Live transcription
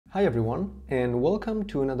Hi everyone, and welcome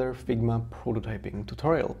to another Figma prototyping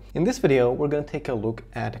tutorial. In this video, we're going to take a look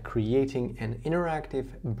at creating an interactive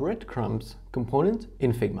breadcrumbs component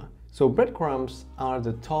in Figma. So breadcrumbs are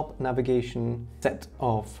the top navigation set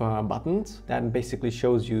of buttons that basically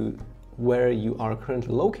shows you where you are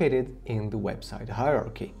currently located in the website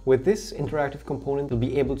hierarchy. With this interactive component, you'll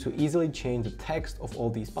be able to easily change the text of all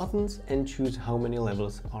these buttons and choose how many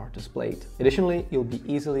levels are displayed. Additionally, you'll be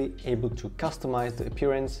easily able to customize the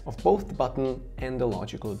appearance of both the button and the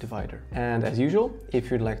logical divider. And as usual,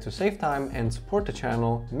 if you'd like to save time and support the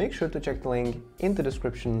channel, make sure to check the link in the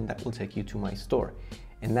description that will take you to my store.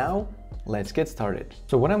 And now, let's get started.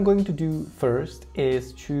 So what I'm going to do first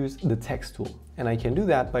is choose the text tool. And I can do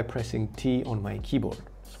that by pressing T on my keyboard.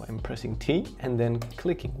 So I'm pressing T and then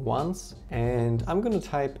clicking once, and I'm going to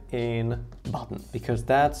type in button because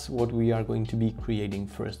that's what we are going to be creating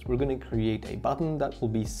first. We're going to create a button that will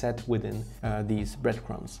be set within these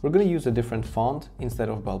breadcrumbs. We're going to use a different font. Instead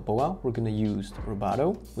of Balboa, we're going to use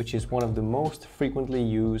Urbado, which is one of the most frequently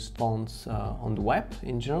used fonts on the web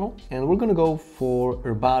in general. And we're going to go for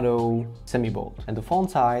Urbado semi-bold. And the font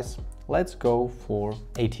size, let's go for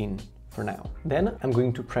 18. For now. Then I'm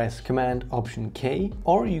going to press Command Option K,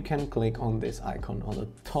 or you can click on this icon on the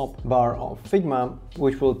top bar of Figma,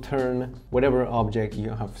 which will turn whatever object you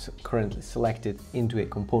have currently selected into a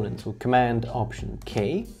component. So Command Option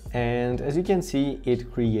K, and as you can see,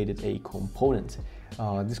 it created a component.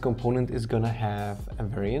 This component is gonna have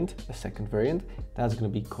a second variant, that's gonna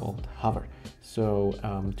be called hover. So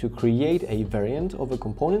to create a variant of a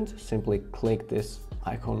component, simply click this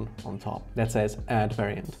icon on top that says add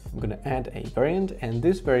variant. I'm going to add a variant, and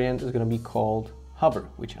this variant is going to be called hover,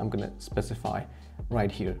 which I'm going to specify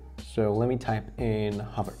right here. So let me type in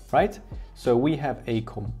hover, right? So we have a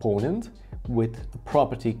component with a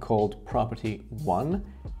property called property1,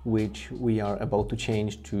 which we are about to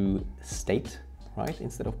change to state, right?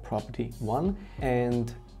 Instead of property1.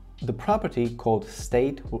 And the property called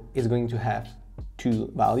state is going to have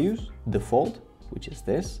two values, default, which is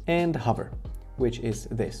this, and hover, which is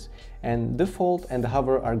this. And default and the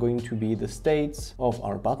hover are going to be the states of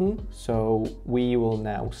our button. So we will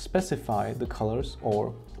now specify the colors,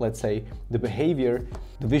 or let's say the behavior,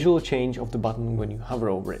 the visual change of the button when you hover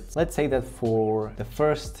over it. Let's say that for the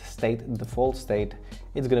first state, the default state,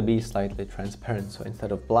 it's going to be slightly transparent. So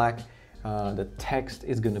instead of black, the text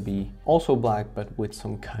is going to be also black, but with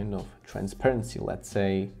some kind of transparency. Let's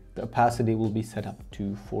say the opacity will be set up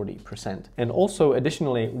to 40%. And also,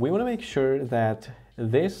 additionally, we want to make sure that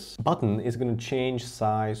this button is going to change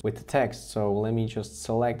size with the text. So let me just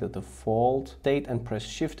select the default state and press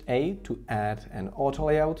Shift A to add an auto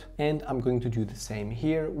layout. And I'm going to do the same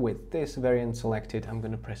here with this variant selected. I'm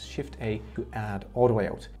going to press Shift A to add auto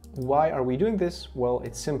layout. Why are we doing this? Well,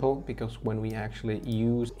 it's simple, because when we actually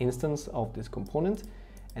use instance of this component,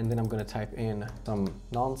 and then I'm going to type in some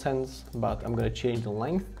nonsense, but I'm going to change the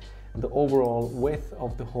length, the overall width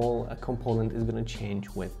of the whole component is going to change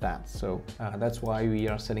with that. So that's why we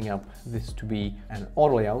are setting up this to be an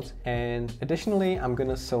auto layout. And additionally, I'm going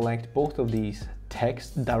to select both of these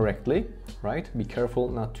text directly, right? Be careful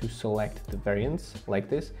not to select the variants like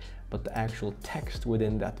this, but the actual text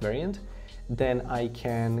within that variant. Then I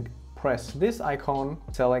can press this icon,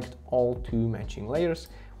 select all two matching layers,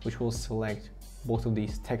 which will select both of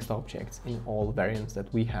these text objects in all variants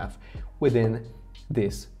that we have within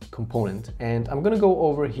this component. And I'm going to go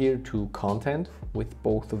over here to content with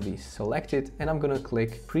both of these selected, and I'm going to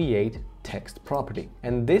click create text property.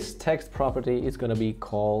 And this text property is going to be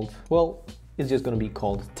called, well, it's just going to be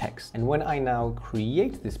called text. And when I now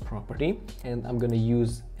create this property and I'm going to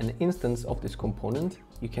use an instance of this component,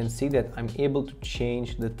 you can see that I'm able to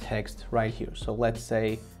change the text right here. So let's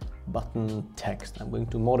say button text. I'm going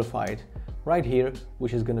to modify it right here,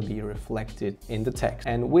 which is going to be reflected in the text,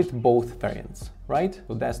 and with both variants, right?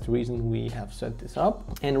 So that's the reason we have set this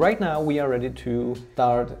up. And right now we are ready to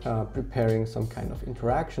start preparing some kind of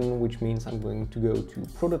interaction, which means I'm going to go to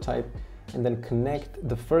prototype and then connect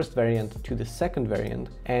the first variant to the second variant.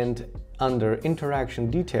 And under interaction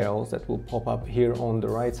details that will pop up here on the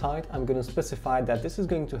right side, I'm going to specify that this is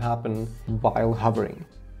going to happen while hovering.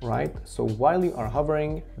 Right? So while you are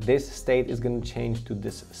hovering, this state is going to change to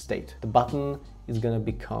this state. The button is going to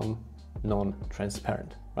become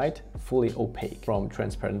non-transparent. right? Fully opaque, from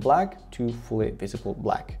transparent black to fully visible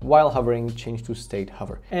black. While hovering, change to state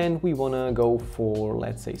hover. And we wanna go for,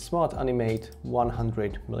 let's say, smart animate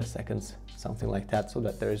 100 milliseconds, something like that, so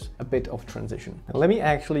that there's a bit of transition. Now, let me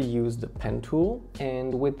actually use the pen tool,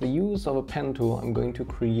 and with the use of a pen tool, I'm going to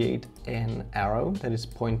create an arrow that is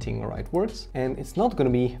pointing rightwards, and it's not going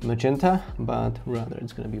to be magenta, but rather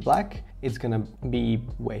it's going to be black. It's going to be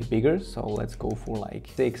way bigger, so let's go for like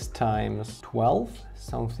 6 times 12,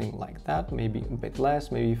 something like that, maybe a bit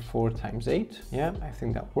less, maybe 4 times 8. Yeah, I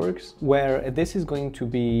think that works. Where this is going to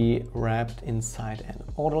be wrapped inside an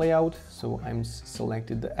auto layout, so I'm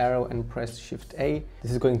selected the arrow and press Shift A.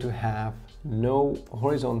 This is going to have no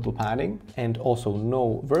horizontal padding and also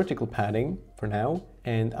no vertical padding for now.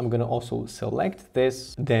 And I'm gonna also select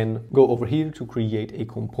this, then go over here to create a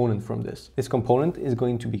component from this. This component is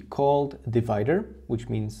going to be called divider, which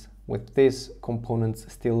means with this component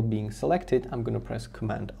still being selected, I'm gonna press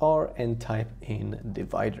Command R and type in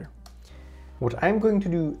divider. What I'm going to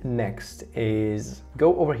do next is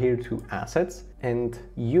go over here to assets and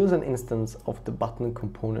use an instance of the button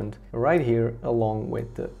component right here, along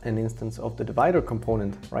with an instance of the divider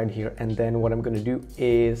component right here. And then what I'm going to do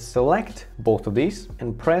is select both of these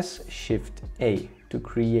and press Shift A to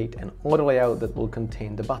create an auto layout that will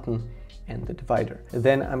contain the button and the divider.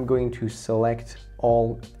 Then I'm going to select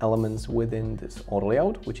all elements within this auto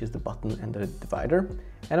layout, which is the button and the divider.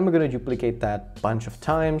 And I'm going to duplicate that a bunch of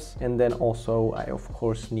times. And then also I of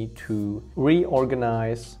course need to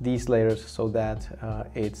reorganize these layers so that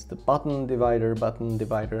it's the button,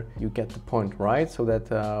 divider, you get the point, right? So that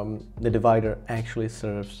the divider actually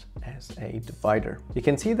serves as a divider. You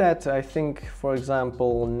can see that I think, for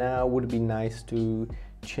example, now would be nice to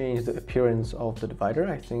change the appearance of the divider.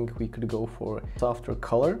 I think we could go for a softer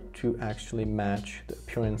color to actually match the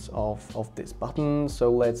appearance of this button.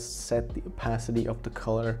 So let's set the opacity of the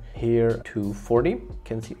color here to 40. You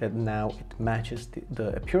can see that now it matches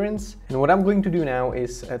the appearance. And what I'm going to do now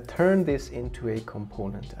is turn this into a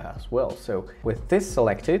component as well. So with this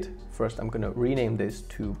selected, first I'm going to rename this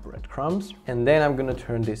to breadcrumbs, and then I'm going to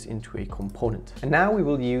turn this into a component. And now we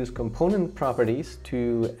will use component properties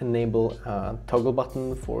to enable a toggle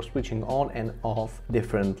button for switching on and off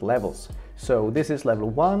different levels. So this is level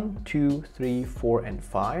 1, 2, 3, 4, and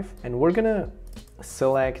 5. And we're gonna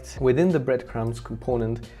select within the breadcrumbs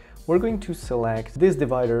component, we're going to select this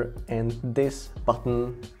divider and this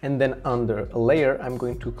button, and then under a layer, I'm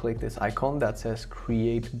going to click this icon that says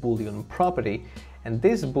create Boolean property. And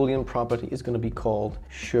this Boolean property is going to be called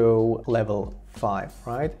show level 5,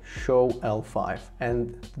 right? Show L5,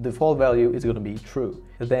 and the default value is going to be true.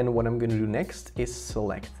 Then what I'm going to do next is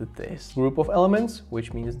select this group of elements,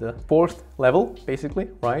 which means the 4th level, basically,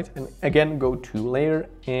 right? And again, go to layer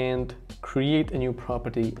and create a new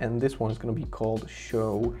property, and this one is going to be called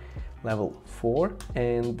show level 4.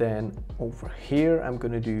 And then over here I'm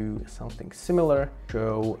going to do something similar,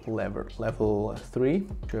 show level 3,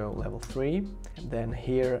 show level 3, and then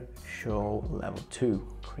here show level 2,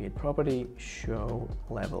 create property, show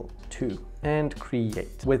level 2, and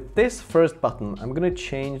create. With this first button I'm going to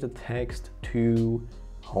change the text to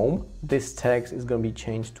home. This text is going to be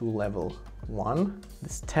changed to level 1,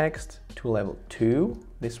 this text to level 2,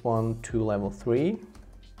 this one to level 3,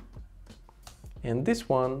 and this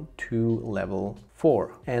one to level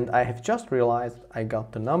 4. And I have just realized I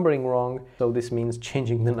got the numbering wrong, so this means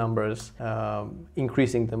changing the numbers,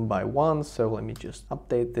 increasing them by 1. So let me just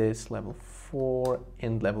update this, level 4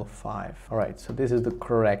 and level 5. All right, so these are the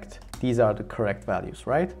correct values,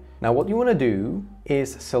 right? Now what you want to do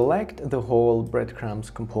is select the whole breadcrumbs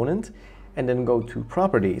component and then go to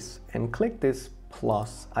properties and click this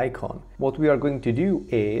plus icon. What we are going to do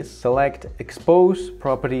is select expose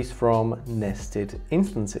properties from nested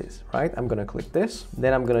instances, right? I'm gonna click this,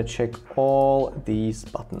 then I'm gonna check all these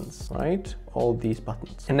buttons, right? All these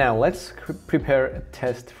buttons. And now let's prepare a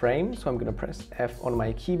test frame. So I'm gonna press F on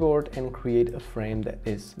my keyboard and create a frame that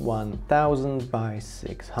is 1000 by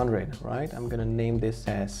 600, right? I'm gonna name this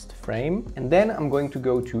test frame. And then I'm going to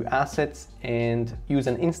go to assets and use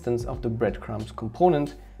an instance of the breadcrumbs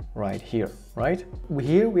component right here, right?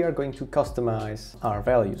 Here we are going to customize our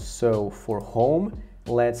values. So for home,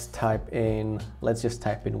 let's just type in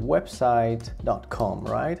website.com,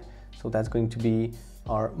 right? So that's going to be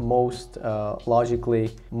our most logically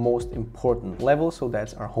most important level. So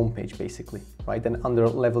that's our homepage basically, right? Then under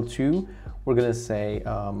level 2, we're gonna say,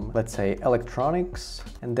 let's say electronics,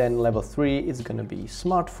 and then level 3 is gonna be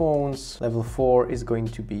smartphones, level 4 is going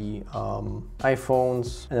to be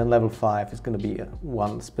iPhones, and then level 5 is gonna be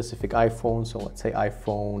one specific iPhone, so let's say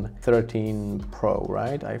iPhone 13 Pro,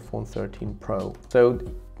 right? iPhone 13 Pro. So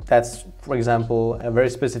That's, for example, a very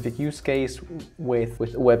specific use case with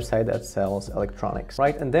a website that sells electronics,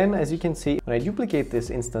 right? And then, as you can see, when I duplicate this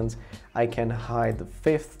instance, I can hide the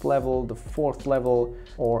 5th level, the 4th level,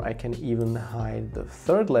 or I can even hide the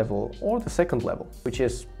 3rd level or the 2nd level, which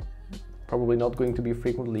is probably not going to be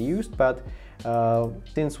frequently used, but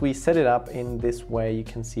since we set it up in this way, you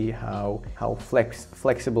can see how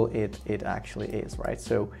flexible it actually is, right?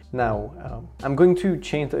 So now I'm going to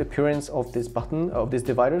change the appearance of this button, of this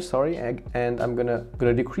divider, sorry, and I'm gonna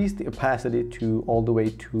decrease the opacity to all the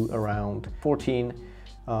way to around 14,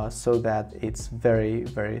 so that it's very,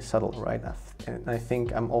 very subtle, right? And I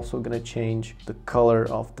think I'm also gonna change the color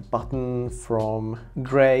of the button from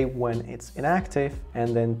gray when it's inactive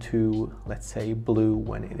and then to, let's say, blue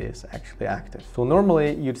when it is actually active. So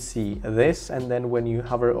normally you'd see this, and then when you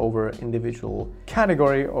hover over individual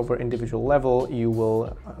category, over individual level,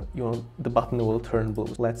 the button will turn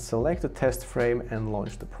blue. Let's select the test frame and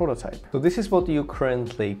launch the prototype. So this is what you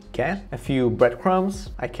currently get. A few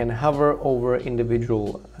breadcrumbs. I can hover over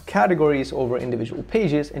individual categories, over individual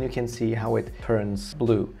pages, and you can see how it turns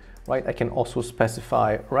blue, right? I can also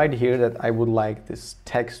specify right here that I would like this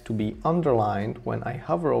text to be underlined when I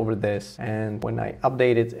hover over this, and when I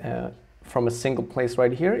update it from a single place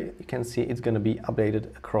right here, you can see it's going to be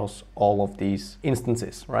updated across all of these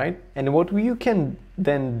instances, right? And what you can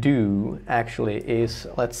then do actually is,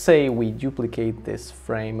 let's say we duplicate this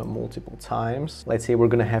frame multiple times. Let's say we're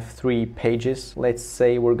going to have 3 pages. Let's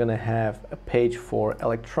say we're going to have a page for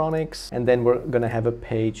electronics, and then we're going to have a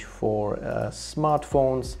page for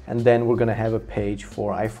smartphones, and then we're going to have a page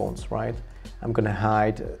for iPhones, right? I'm going to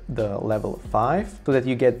hide the level 5 so that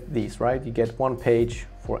you get these, right? You get 1 page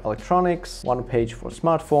for electronics, 1 page for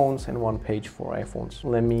smartphones, and 1 page for iPhones.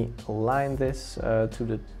 Let me align this to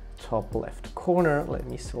the top left corner. Let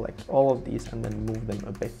me select all of these and then move them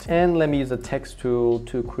a bit. And let me use the text tool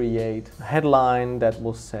to create a headline that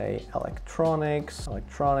will say electronics.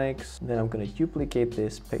 Then I'm going to duplicate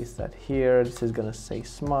this, paste that here. This is going to say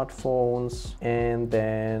smartphones, and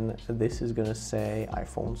then this is going to say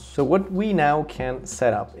iPhones. So what we now can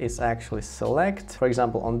set up is actually select, for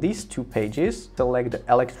example, on these 2 pages, select the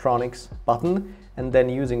electronics button, and then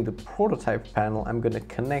using the prototype panel, I'm going to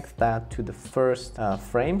connect that to the first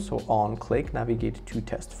frame. So on click, navigate to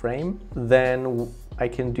test frame. Then I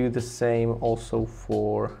can do the same also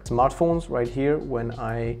for smartphones right here when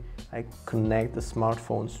I connect the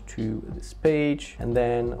smartphones to this page. And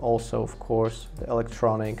then also, of course, the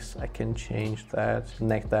electronics, I can change that,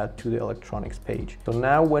 connect that to the electronics page. So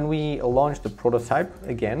now when we launch the prototype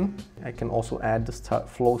again, I can also add the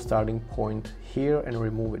flow starting point here and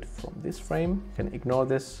remove it from this frame. I can ignore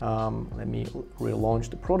this. Let me relaunch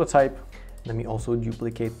the prototype. Let me also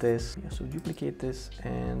duplicate this.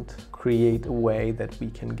 And create a way that we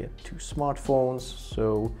can get to smartphones.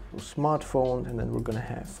 So smartphone, and then we're gonna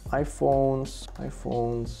have iPhones,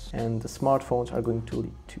 and the smartphones are going to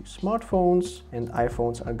lead to smartphones, and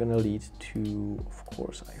iPhones are gonna lead to, of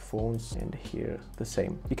course, iPhones, and here the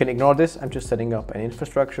same. You can ignore this. I'm just setting up an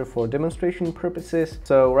infrastructure for demonstration purposes.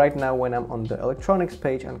 So right now when I'm on the electronics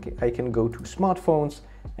page, I can go to smartphones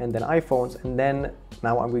and then iPhones, and then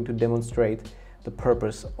now I'm going to demonstrate the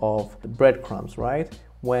purpose of the breadcrumbs, right?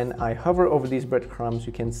 When I hover over these breadcrumbs,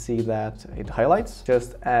 you can see that it highlights,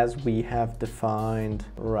 just as we have defined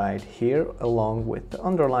right here, along with the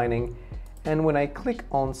underlining. And when I click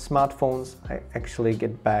on smartphones, I actually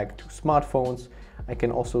get back to smartphones. I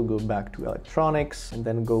can also go back to electronics and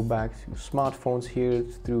then go back to smartphones here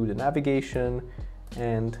through the navigation,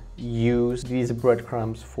 and use these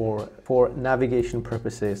breadcrumbs for navigation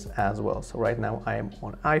purposes as well. So right now I am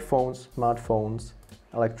on iPhones, smartphones,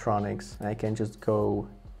 electronics, and I can just go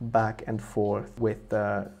back and forth with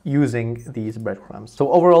using these breadcrumbs. So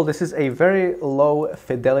overall, this is a very low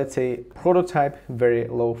fidelity prototype, very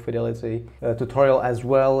low fidelity tutorial as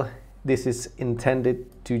well. This is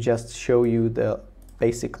intended to just show you the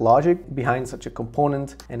basic logic behind such a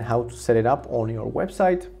component and how to set it up on your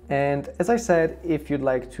website. And as I said, if you'd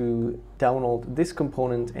like to download this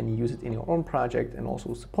component and use it in your own project and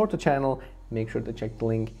also support the channel, make sure to check the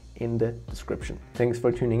link in the description. Thanks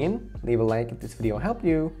for tuning in. Leave a like if this video helped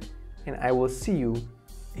you, and I will see you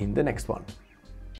in the next one.